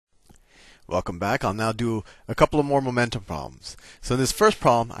Welcome back. I'll now do a couple of more momentum problems. So in this first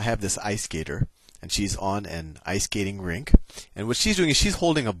problem, I have this ice skater, and she's on an ice skating rink. And what she's doing is she's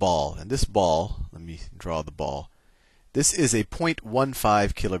holding a ball. And this ball, let me draw the ball. This is a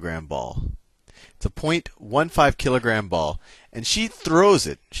 0.15 kilogram ball. It's a 0.15 kilogram ball. And she throws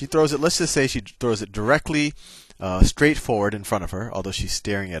it. Let's just say she throws it directly straight forward in front of her. Although she's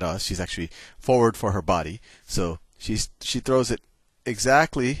staring at us, she's actually forward for her body. So she throws it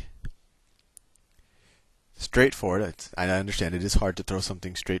exactly straight forward. I understand it is hard to throw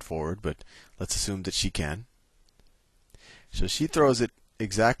something straight forward, but let's assume that she can. So she throws it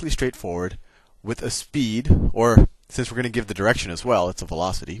exactly straight forward with a speed, or since we're going to give the direction as well, it's a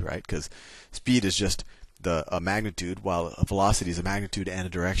velocity, right? Because speed is just a magnitude, while a velocity is a magnitude and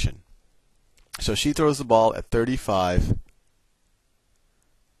a direction. So she throws the ball at 35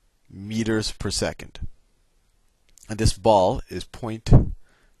 meters per second. And this ball is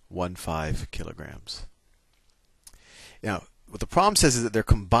 0.15 kilograms. Now, what the problem says is that their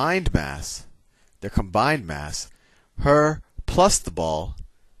combined mass, her plus the ball,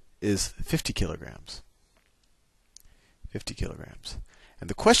 is 50 kilograms. 50 kilograms.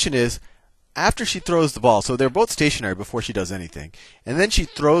 And the question is, after she throws the ball, so they're both stationary before she does anything, and then she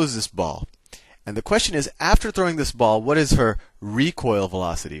throws this ball. And the question is, after throwing this ball, what is her recoil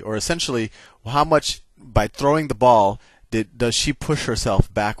velocity? Or essentially, how much, by throwing the ball, does she push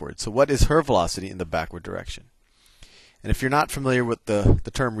herself backwards? So what is her velocity in the backward direction? And if you're not familiar with the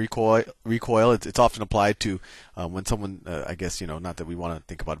term recoil, it's often applied to when someone, I guess, not that we want to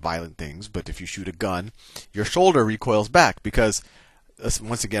think about violent things, but if you shoot a gun, your shoulder recoils back because,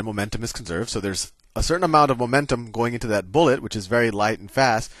 once again, momentum is conserved. So there's a certain amount of momentum going into that bullet, which is very light and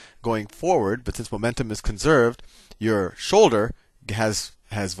fast, going forward. But since momentum is conserved, your shoulder has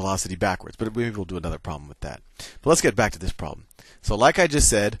velocity backwards. But maybe we'll do another problem with that. But let's get back to this problem. So like I just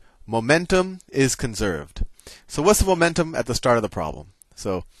said, momentum is conserved. So what's the momentum at the start of the problem?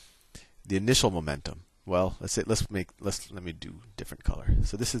 So the initial momentum. Well, let me do different color.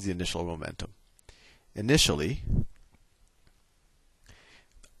 So this is the initial momentum. Initially,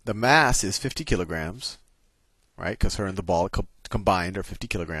 the mass is 50 kilograms, right? Because her and the ball combined are 50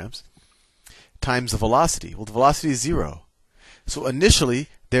 kilograms, times the velocity. Well, the velocity is 0. So initially,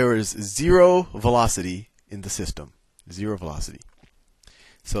 there is 0 velocity in the system. 0 velocity.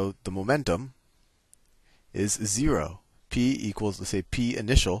 So the momentum is 0. P equals, let's say P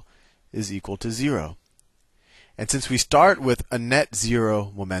initial is equal to 0. And since we start with a net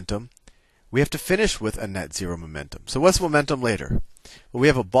 0 momentum, we have to finish with a net 0 momentum. So what's momentum later? Well, we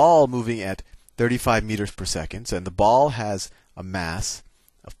have a ball moving at 35 meters per second, and the ball has a mass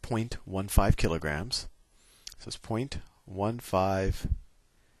of 0.15 kilograms. So it's 0.15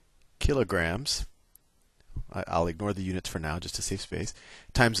 kilograms. I'll ignore the units for now just to save space.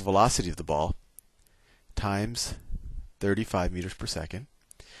 Times the velocity of the ball times 35 meters per second.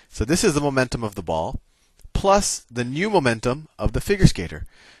 So this is the momentum of the ball plus the new momentum of the figure skater.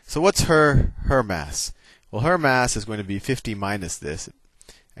 So what's her mass? Well, her mass is going to be 50 minus this. It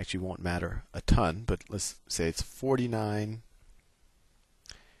actually won't matter a ton, but let's say it's 49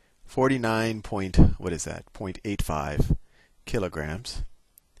 point, what is that? 0.85 kilograms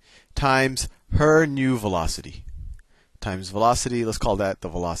times her new velocity times velocity. Let's call that the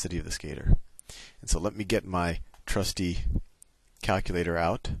velocity of the skater. And so let me get my trusty calculator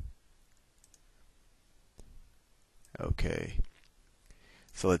out. Okay.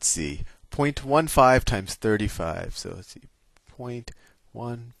 So let's see. 0.15 times 35. So let's see.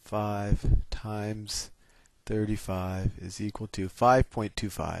 0.15 times 35 is equal to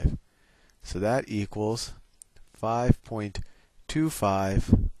 5.25. So that equals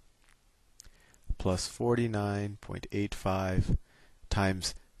 5.25 plus 49.85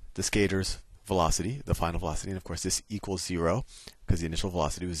 times the skater's velocity, the final velocity, and of course this equals 0 because the initial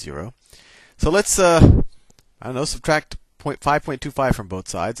velocity was 0. So let's subtract 5.25 from both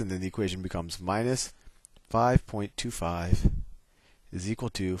sides, and then the equation becomes minus 5.25 is equal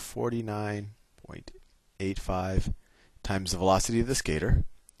to 49.85 times the velocity of the skater.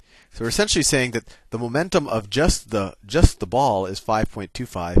 So we're essentially saying that the momentum of just the ball is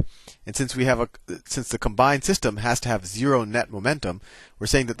 5.25, and since the combined system has to have 0 net momentum, we're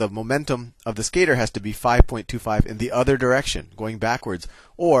saying that the momentum of the skater has to be 5.25 in the other direction, going backwards,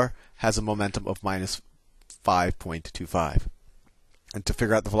 or has a momentum of minus 5.25. And to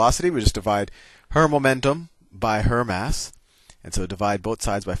figure out the velocity, we just divide her momentum by her mass, and so divide both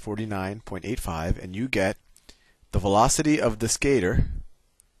sides by 49.85, and you get the velocity of the skater.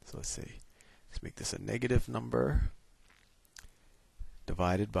 So let's make this a negative number,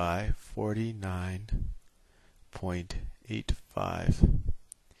 divided by 49.85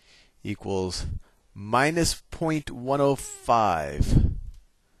 equals minus 0.105.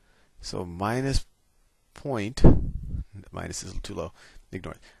 So minus is too low.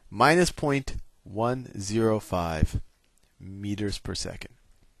 Ignore it. Minus 0.105 meters per second.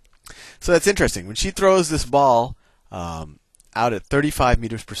 So that's interesting. When she throws this ball out at 35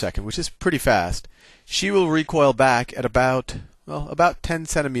 meters per second, which is pretty fast, she will recoil back at about 10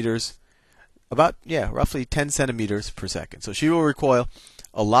 centimeters, roughly 10 centimeters per second. So she will recoil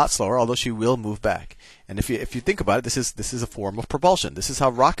a lot slower, although she will move back. And if you think about it, this is a form of propulsion. This is how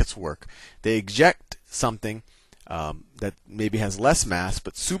rockets work. They eject something that maybe has less mass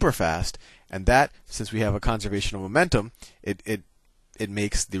but super fast, and that, since we have a conservation of momentum, it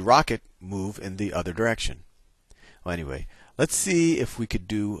makes the rocket move in the other direction. Well, anyway, let's see if we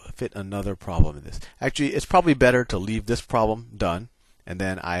could fit another problem in this. Actually, it's probably better to leave this problem done, and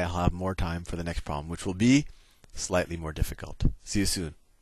then I'll have more time for the next problem, which will be slightly more difficult. See you soon.